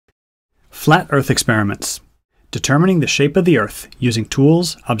Flat Earth Experiments. Determining the shape of the Earth using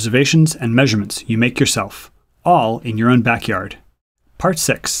tools, observations, and measurements you make yourself, all in your own backyard. Part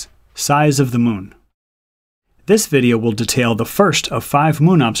 6. Size of the Moon. This video will detail the first of 5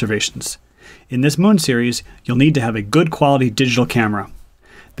 moon observations. In this moon series, you'll need to have a good quality digital camera.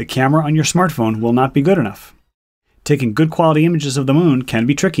 The camera on your smartphone will not be good enough. Taking good quality images of the moon can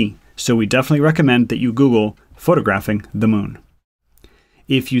be tricky, so we definitely recommend that you Google photographing the moon.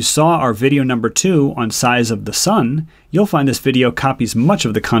 If you saw our video number 2 on size of the sun, you'll find this video copies much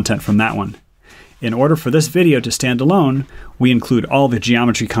of the content from that one. In order for this video to stand alone, we include all the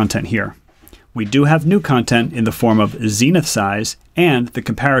geometry content here. We do have new content in the form of zenith size and the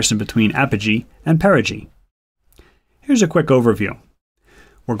comparison between Apogee and Perigee. Here's a quick overview.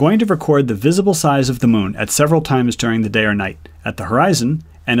 We're going to record the visible size of the moon at several times during the day or night, at the horizon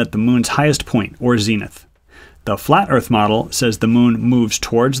and at the moon's highest point, or zenith. The flat Earth model says the moon moves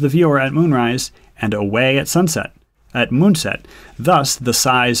towards the viewer at moonrise and away at moonset, thus the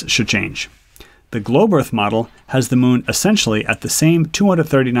size should change. The globe Earth model has the moon essentially at the same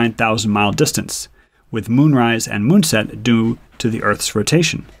 239,000 mile distance, with moonrise and moonset due to the Earth's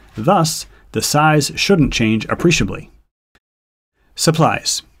rotation. Thus, the size shouldn't change appreciably.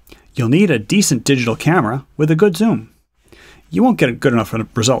 Supplies. You'll need a decent digital camera with a good zoom. You won't get good enough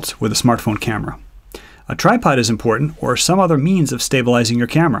results with a smartphone camera. A tripod is important, or some other means of stabilizing your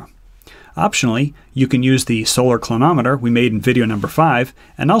camera. Optionally, you can use the solar clinometer we made in video number 5,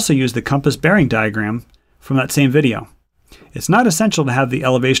 and also use the compass bearing diagram from that same video. It's not essential to have the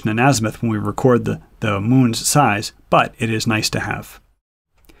elevation and azimuth when we record the moon's size, but it is nice to have.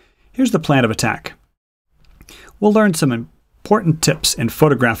 Here's the plan of attack. We'll learn some important tips in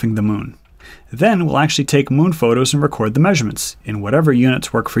photographing the moon. Then we'll actually take moon photos and record the measurements in whatever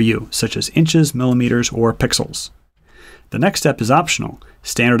units work for you, such as inches, millimeters, or pixels. The next step is optional,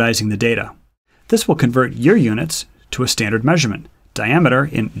 standardizing the data. This will convert your units to a standard measurement, diameter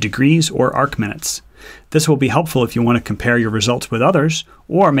in degrees or arc minutes. This will be helpful if you want to compare your results with others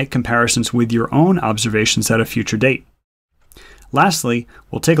or make comparisons with your own observations at a future date. Lastly,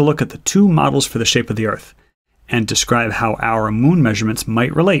 we'll take a look at the 2 models for the shape of the Earth and describe how our moon measurements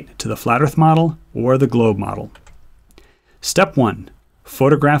might relate to the flat Earth model or the globe model. Step 1.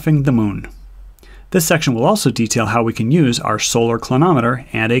 Photographing the moon. This section will also detail how we can use our solar clinometer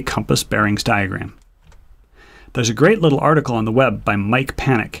and a compass bearings diagram. There's a great little article on the web by Mike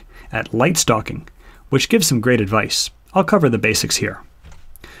Panic at Light Stalking, which gives some great advice. I'll cover the basics here.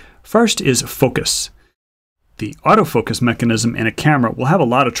 First is focus. The autofocus mechanism in a camera will have a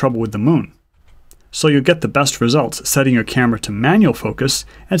lot of trouble with the moon, so you'll get the best results setting your camera to manual focus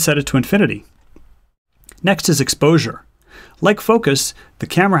and set it to infinity. Next is exposure. Like focus, the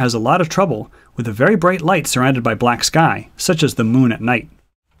camera has a lot of trouble with a very bright light surrounded by black sky, such as the moon at night.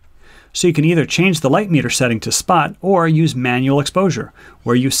 So you can either change the light meter setting to spot or use manual exposure,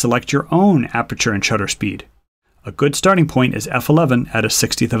 where you select your own aperture and shutter speed. A good starting point is f11 at a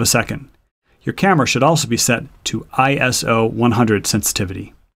 60th of a second. Your camera should also be set to ISO 100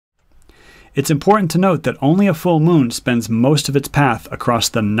 sensitivity. It's important to note that only a full moon spends most of its path across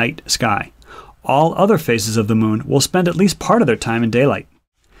the night sky. All other phases of the moon will spend at least part of their time in daylight.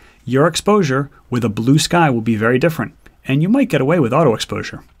 Your exposure with a blue sky will be very different, and you might get away with auto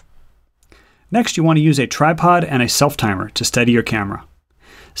exposure. Next, you want to use a tripod and a self-timer to steady your camera.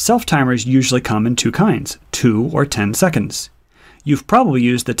 Self-timers usually come in 2 kinds, 2 or 10 seconds. You've probably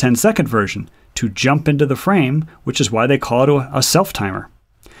used the 10-second version to jump into the frame, which is why they call it a self-timer.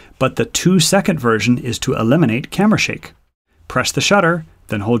 But the 2-second version is to eliminate camera shake. Press the shutter,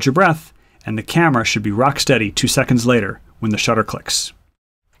 then hold your breath, and the camera should be rock steady 2 seconds later when the shutter clicks.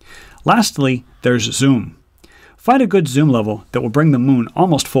 Lastly, there's zoom. Find a good zoom level that will bring the moon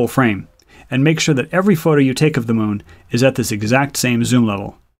almost full frame, and make sure that every photo you take of the moon is at this exact same zoom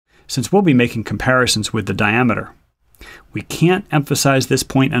level, since we'll be making comparisons with the diameter. We can't emphasize this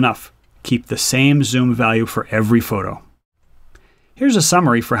point enough. Keep the same zoom value for every photo. Here's a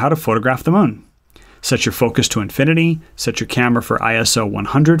summary for how to photograph the moon. Set your focus to infinity, set your camera for ISO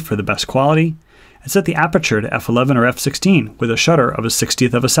 100 for the best quality, and set the aperture to f11 or f16 with a shutter of a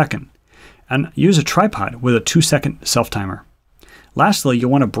 60th of a second, and use a tripod with a 2-second self-timer. Lastly,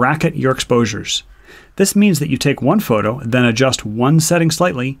 you'll want to bracket your exposures. This means that you take one photo, then adjust one setting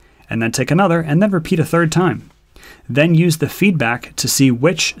slightly, and then take another, and then repeat a 3rd time. Then use the feedback to see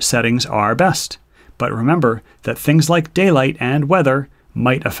which settings are best. But remember that things like daylight and weather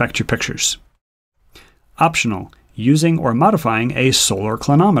might affect your pictures. Optional, using or modifying a solar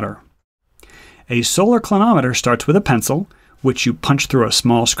clinometer. A solar clinometer starts with a pencil, which you punch through a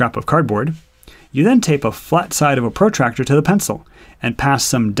small scrap of cardboard. You then tape a flat side of a protractor to the pencil and pass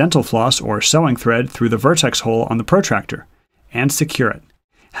some dental floss or sewing thread through the vertex hole on the protractor and secure it,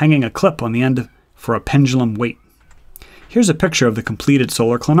 hanging a clip on the end for a pendulum weight. Here's a picture of the completed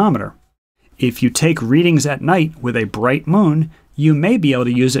solar clinometer. If you take readings at night with a bright moon, you may be able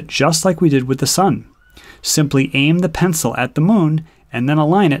to use it just like we did with the sun. Simply aim the pencil at the moon and then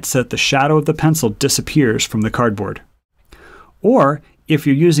align it so that the shadow of the pencil disappears from the cardboard. Or, if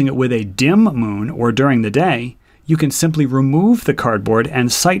you're using it with a dim moon or during the day, you can simply remove the cardboard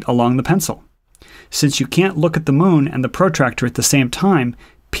and sight along the pencil. Since you can't look at the moon and the protractor at the same time,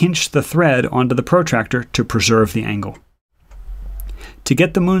 pinch the thread onto the protractor to preserve the angle. To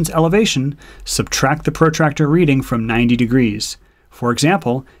get the moon's elevation, subtract the protractor reading from 90 degrees. For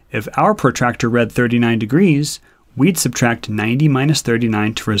example, if our protractor read 39 degrees, we'd subtract 90 minus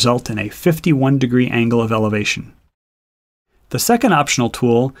 39 to result in a 51-degree angle of elevation. The second optional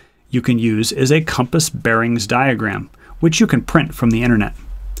tool you can use is a compass bearings diagram, which you can print from the internet.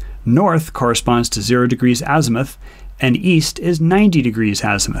 North corresponds to 0 degrees azimuth, and east is 90 degrees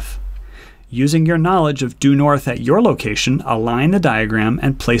azimuth. Using your knowledge of due north at your location, align the diagram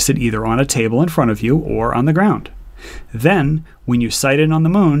and place it either on a table in front of you or on the ground. Then, when you sight in on the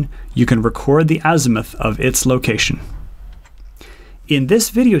moon, you can record the azimuth of its location. In this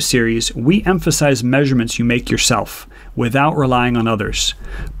video series, we emphasize measurements you make yourself without relying on others,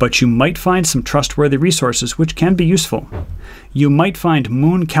 but you might find some trustworthy resources which can be useful. You might find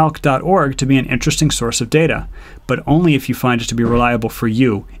mooncalc.org to be an interesting source of data, but only if you find it to be reliable for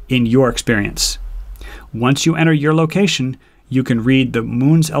you in your experience. Once you enter your location, you can read the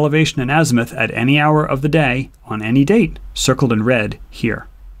moon's elevation and azimuth at any hour of the day on any date, circled in red here.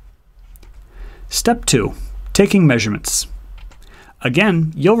 Step 2. Taking measurements.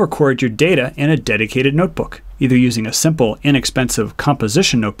 Again, you'll record your data in a dedicated notebook, either using a simple, inexpensive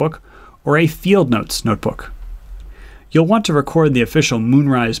composition notebook or a field notes notebook. You'll want to record the official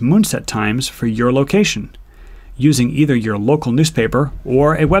moonrise/moonset times for your location, using either your local newspaper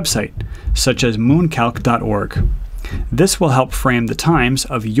or a website, such as mooncalc.org. This will help frame the times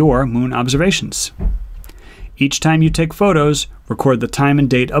of your moon observations. Each time you take photos, record the time and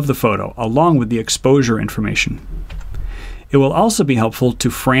date of the photo, along with the exposure information. It will also be helpful to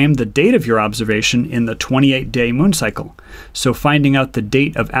frame the date of your observation in the 28-day moon cycle, so finding out the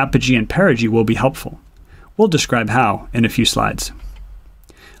date of Apogee and Perigee will be helpful. We'll describe how in a few slides.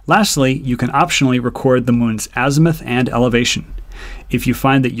 Lastly, you can optionally record the moon's azimuth and elevation. If you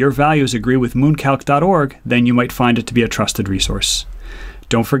find that your values agree with mooncalc.org, then you might find it to be a trusted resource.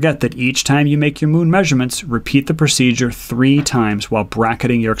 Don't forget that each time you make your moon measurements, repeat the procedure 3 times while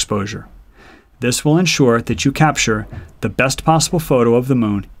bracketing your exposure. This will ensure that you capture the best possible photo of the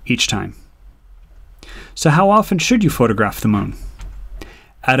moon each time. So how often should you photograph the moon?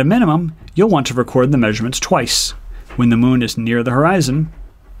 At a minimum, you'll want to record the measurements twice, when the moon is near the horizon,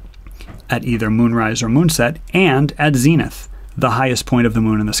 at either moonrise or moonset, and at zenith, the highest point of the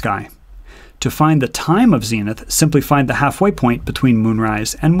moon in the sky. To find the time of zenith, simply find the halfway point between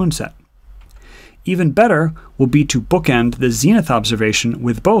moonrise and moonset. Even better will be to bookend the zenith observation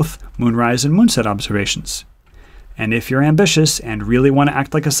with both moonrise and moonset observations. And if you're ambitious and really want to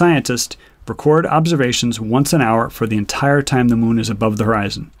act like a scientist, record observations once an hour for the entire time the moon is above the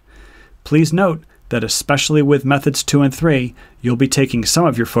horizon. Please note that especially with methods 2 and 3, you'll be taking some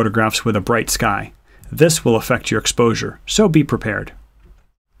of your photographs with a bright sky. This will affect your exposure, so be prepared.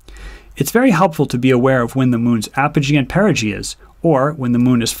 It's very helpful to be aware of when the moon's apogee and perigee is, or when the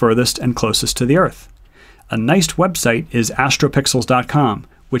moon is furthest and closest to the Earth. A nice website is Astropixels.com,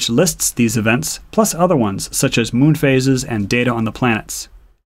 which lists these events, plus other ones such as moon phases and data on the planets.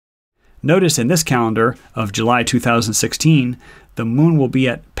 Notice in this calendar of July 2016, the moon will be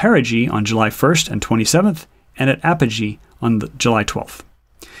at perigee on July 1st and 27th, and at apogee on July 12th.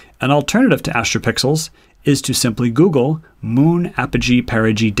 An alternative to Astropixels is to simply Google moon apogee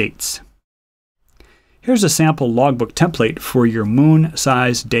perigee dates. Here's a sample logbook template for your moon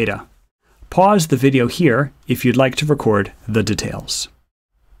size data. Pause the video here if you'd like to record the details.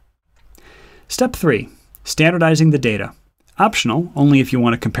 Step 3. Standardizing the data. Optional only if you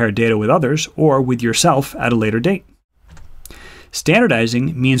want to compare data with others or with yourself at a later date.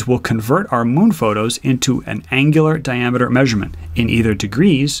 Standardizing means we'll convert our moon photos into an angular diameter measurement in either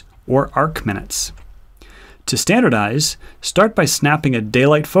degrees or arc minutes. To standardize, start by snapping a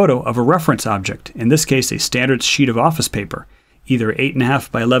daylight photo of a reference object, in this case a standard sheet of office paper, either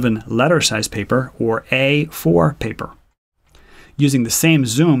 8.5 by 11 letter size paper or A4 paper. Using the same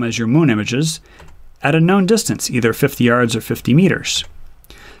zoom as your moon images, at a known distance, either 50 yards or 50 meters.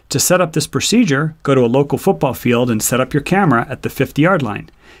 To set up this procedure, go to a local football field and set up your camera at the 50-yard line,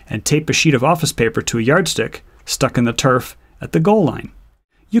 and tape a sheet of office paper to a yardstick stuck in the turf at the goal line.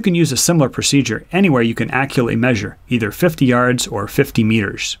 You can use a similar procedure anywhere you can accurately measure, either 50 yards or 50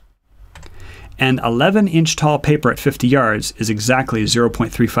 meters. An 11-inch tall paper at 50 yards is exactly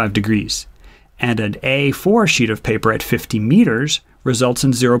 0.35 degrees, and an A4 sheet of paper at 50 meters results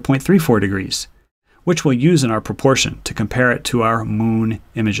in 0.34 degrees, which we'll use in our proportion to compare it to our moon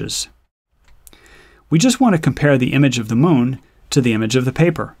images. We just want to compare the image of the moon to the image of the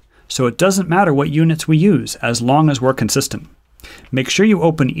paper, so it doesn't matter what units we use as long as we're consistent. Make sure you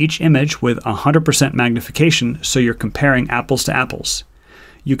open each image with 100% magnification so you're comparing apples to apples.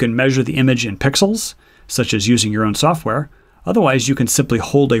 You can measure the image in pixels, such as using your own software. Otherwise, you can simply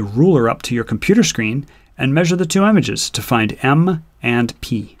hold a ruler up to your computer screen and measure the two images to find M and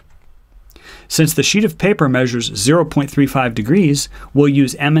P. Since the sheet of paper measures 0.35 degrees, we'll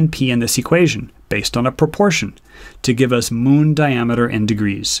use M and P in this equation, based on a proportion, to give us moon diameter in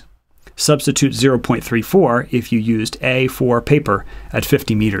degrees. Substitute 0.34 if you used A4 paper at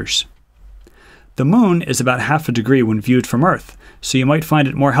 50 meters. The moon is about half a degree when viewed from Earth, so you might find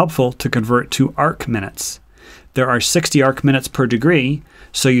it more helpful to convert to arc minutes. There are 60 arc minutes per degree,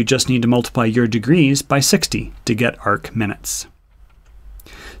 so you just need to multiply your degrees by 60 to get arc minutes.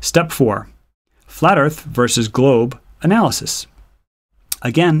 Step 4. Flat Earth versus globe analysis.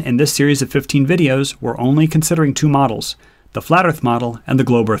 Again, in this series of 15 videos, we're only considering two models, the Flat Earth model and the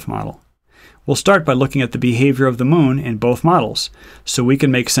globe Earth model. We'll start by looking at the behavior of the moon in both models, so we can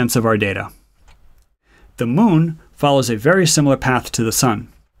make sense of our data. The moon follows a very similar path to the sun,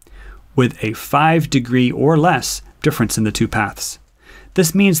 with a 5-degree or less difference in the two paths.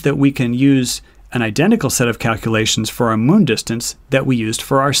 This means that we can use an identical set of calculations for our moon distance that we used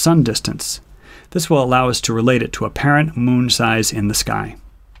for our sun distance. This will allow us to relate it to apparent moon size in the sky.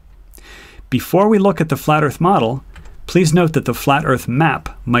 Before we look at the Flat Earth model, please note that the Flat Earth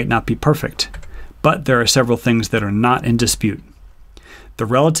map might not be perfect, but there are several things that are not in dispute. The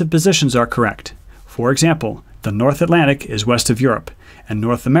relative positions are correct. For example, the North Atlantic is west of Europe, and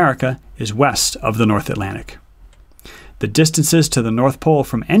North America is west of the North Atlantic. The distances to the North Pole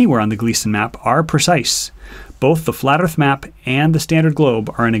from anywhere on the Gleason map are precise. Both the Flat Earth map and the standard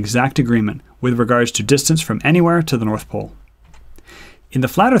globe are in exact agreement with regards to distance from anywhere to the North Pole. In the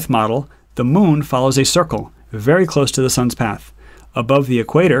Flat Earth model, the moon follows a circle very close to the sun's path, above the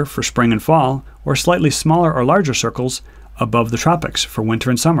equator for spring and fall, or slightly smaller or larger circles above the tropics for winter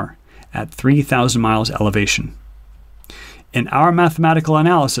and summer, at 3,000 miles elevation. In our mathematical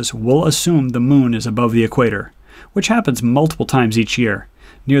analysis, we'll assume the moon is above the equator, which happens multiple times each year,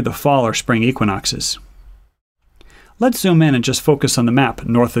 near the fall or spring equinoxes. Let's zoom in and just focus on the map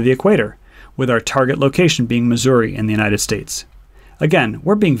north of the equator, with our target location being Missouri in the United States. Again,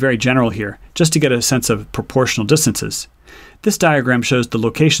 we're being very general here, just to get a sense of proportional distances. This diagram shows the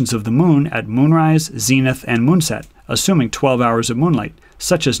locations of the moon at moonrise, zenith, and moonset, assuming 12 hours of moonlight,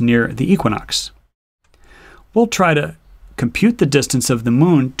 such as near the equinox. We'll try to compute the distance of the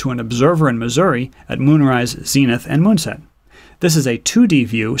moon to an observer in Missouri at moonrise, zenith, and moonset. This is a 2D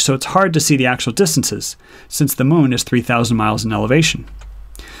view, so it's hard to see the actual distances, since the moon is 3,000 miles in elevation.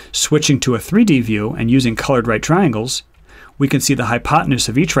 Switching to a 3D view and using colored right triangles, we can see the hypotenuse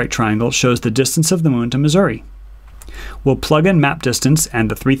of each right triangle shows the distance of the moon to Missouri. We'll plug in map distance and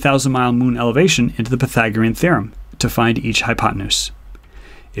the 3,000-mile moon elevation into the Pythagorean theorem to find each hypotenuse.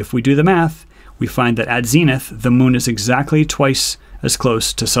 If we do the math, we find that at zenith, the moon is exactly twice as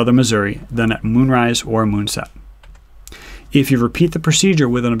close to southern Missouri than at moonrise or moonset. If you repeat the procedure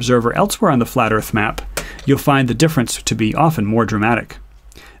with an observer elsewhere on the Flat Earth map, you'll find the difference to be often more dramatic.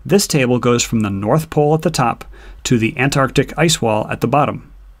 This table goes from the North Pole at the top to the Antarctic ice wall at the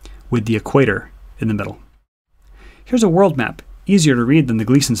bottom, with the equator in the middle. Here's a world map, easier to read than the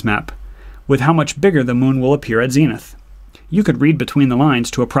Gleason's map, with how much bigger the moon will appear at zenith. You could read between the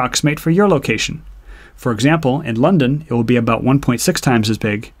lines to approximate for your location. For example, in London, it will be about 1.6 times as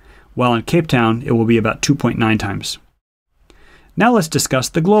big, while in Cape Town, it will be about 2.9 times. Now let's discuss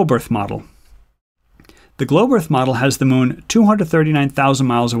the globe Earth model. The globe Earth model has the moon 239,000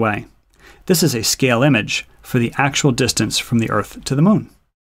 miles away. This is a scale image for the actual distance from the Earth to the moon.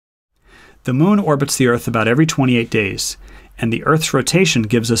 The moon orbits the Earth about every 28 days, and the Earth's rotation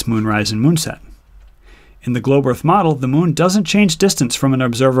gives us moonrise and moonset. In the globe Earth model, the moon doesn't change distance from an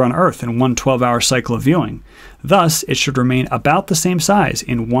observer on Earth in one 12-hour cycle of viewing. Thus, it should remain about the same size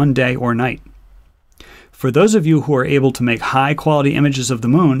in one day or night. For those of you who are able to make high-quality images of the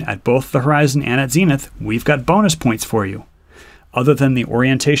moon at both the horizon and at zenith, we've got bonus points for you. Other than the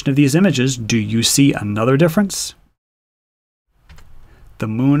orientation of these images, do you see another difference? The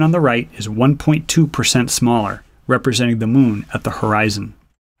moon on the right is 1.2% smaller, representing the moon at the horizon.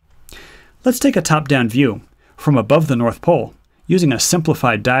 Let's take a top-down view from above the North Pole using a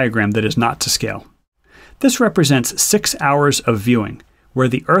simplified diagram that is not to scale. This represents 6 hours of viewing, where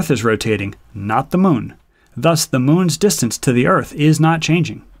the Earth is rotating, not the moon. Thus, the moon's distance to the Earth is not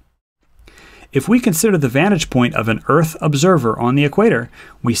changing. If we consider the vantage point of an Earth observer on the equator,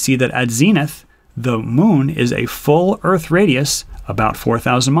 we see that at zenith, the moon is a full Earth radius, about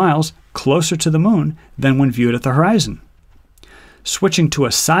 4,000 miles, closer to the moon than when viewed at the horizon. Switching to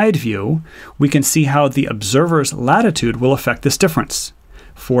a side view, we can see how the observer's latitude will affect this difference.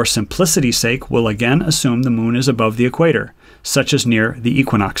 For simplicity's sake, we'll again assume the moon is above the equator, such as near the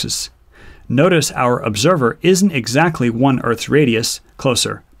equinoxes. Notice our observer isn't exactly 1 Earth's radius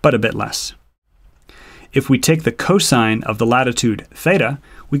closer, but a bit less. If we take the cosine of the latitude theta,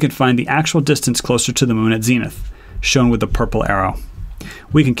 we can find the actual distance closer to the moon at zenith, shown with the purple arrow.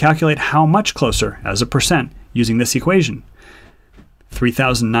 We can calculate how much closer as a percent using this equation.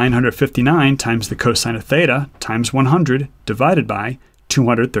 3,959 times the cosine of theta times 100 divided by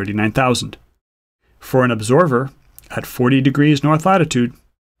 239,000. For an observer at 40 degrees north latitude,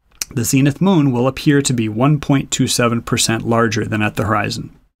 the zenith moon will appear to be 1.27% larger than at the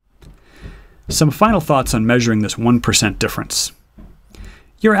horizon. Some final thoughts on measuring this 1% difference.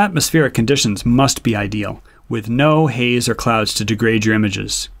 Your atmospheric conditions must be ideal, with no haze or clouds to degrade your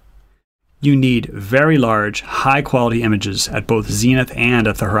images. You need very large, high-quality images at both zenith and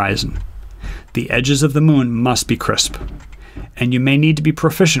at the horizon. The edges of the moon must be crisp. And you may need to be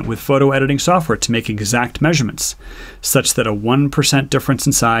proficient with photo editing software to make exact measurements, such that a 1% difference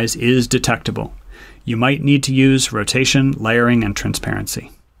in size is detectable. You might need to use rotation, layering, and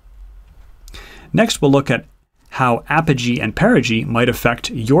transparency. Next, we'll look at how Apogee and Perigee might affect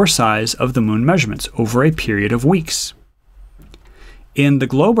your size of the moon measurements over a period of weeks. In the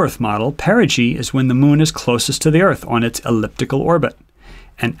globe Earth model, Perigee is when the moon is closest to the Earth on its elliptical orbit,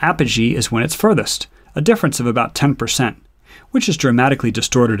 and Apogee is when it's furthest, a difference of about 10%, which is dramatically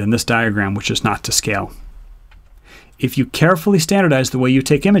distorted in this diagram, which is not to scale. If you carefully standardize the way you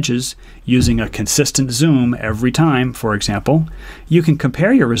take images, using a consistent zoom every time, for example, you can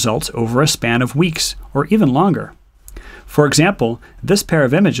compare your results over a span of weeks or even longer. For example, this pair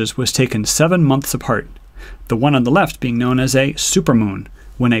of images was taken 7 months apart, the one on the left being known as a supermoon,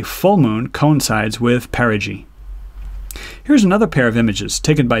 when a full moon coincides with perigee. Here's another pair of images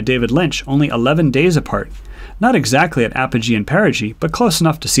taken by David Lynch only 11 days apart, not exactly at apogee and perigee, but close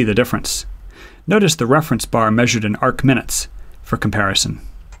enough to see the difference. Notice the reference bar measured in arc minutes for comparison.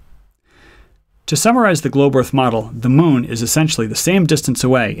 To summarize the globe Earth model, the moon is essentially the same distance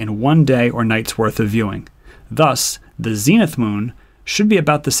away in 1 day or night's worth of viewing. Thus, the zenith moon should be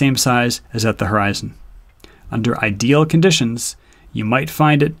about the same size as at the horizon. Under ideal conditions, you might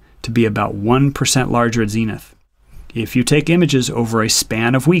find it to be about 1% larger at zenith. If you take images over a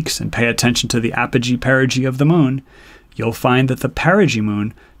span of weeks and pay attention to the apogee-perigee of the moon, you'll find that the perigee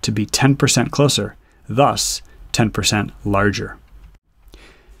moon to be 10% closer, thus 10% larger.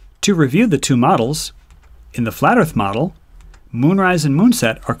 To review the two models, in the flat Earth model, moonrise and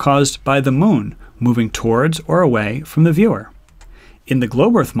moonset are caused by the moon moving towards or away from the viewer. In the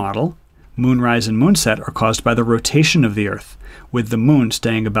globe Earth model, moonrise and moonset are caused by the rotation of the Earth, with the moon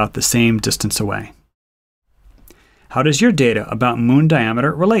staying about the same distance away. How does your data about moon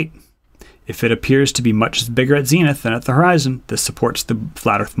diameter relate? If it appears to be much bigger at zenith than at the horizon, this supports the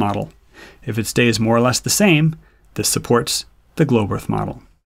flat Earth model. If it stays more or less the same, this supports the globe Earth model.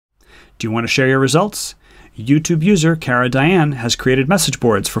 Do you want to share your results? YouTube user Cara Diann has created message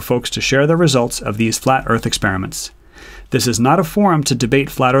boards for folks to share their results of these flat Earth experiments. This is not a forum to debate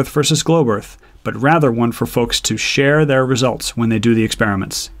flat Earth versus globe Earth, but rather one for folks to share their results when they do the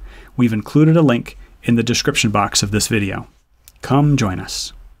experiments. We've included a link in the description box of this video. Come join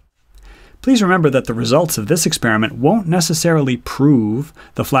us. Please remember that the results of this experiment won't necessarily prove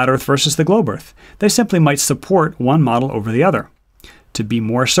the flat Earth versus the globe Earth. They simply might support one model over the other. To be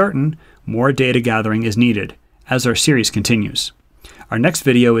more certain, more data gathering is needed as our series continues. Our next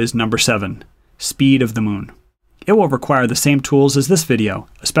video is number 7, Speed of the Moon. It will require the same tools as this video,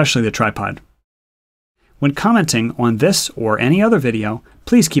 especially the tripod. When commenting on this or any other video,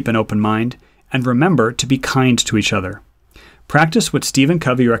 please keep an open mind and remember to be kind to each other. Practice what Stephen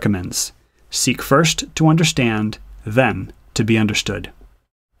Covey recommends. Seek first to understand, then to be understood.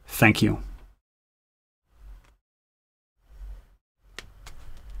 Thank you.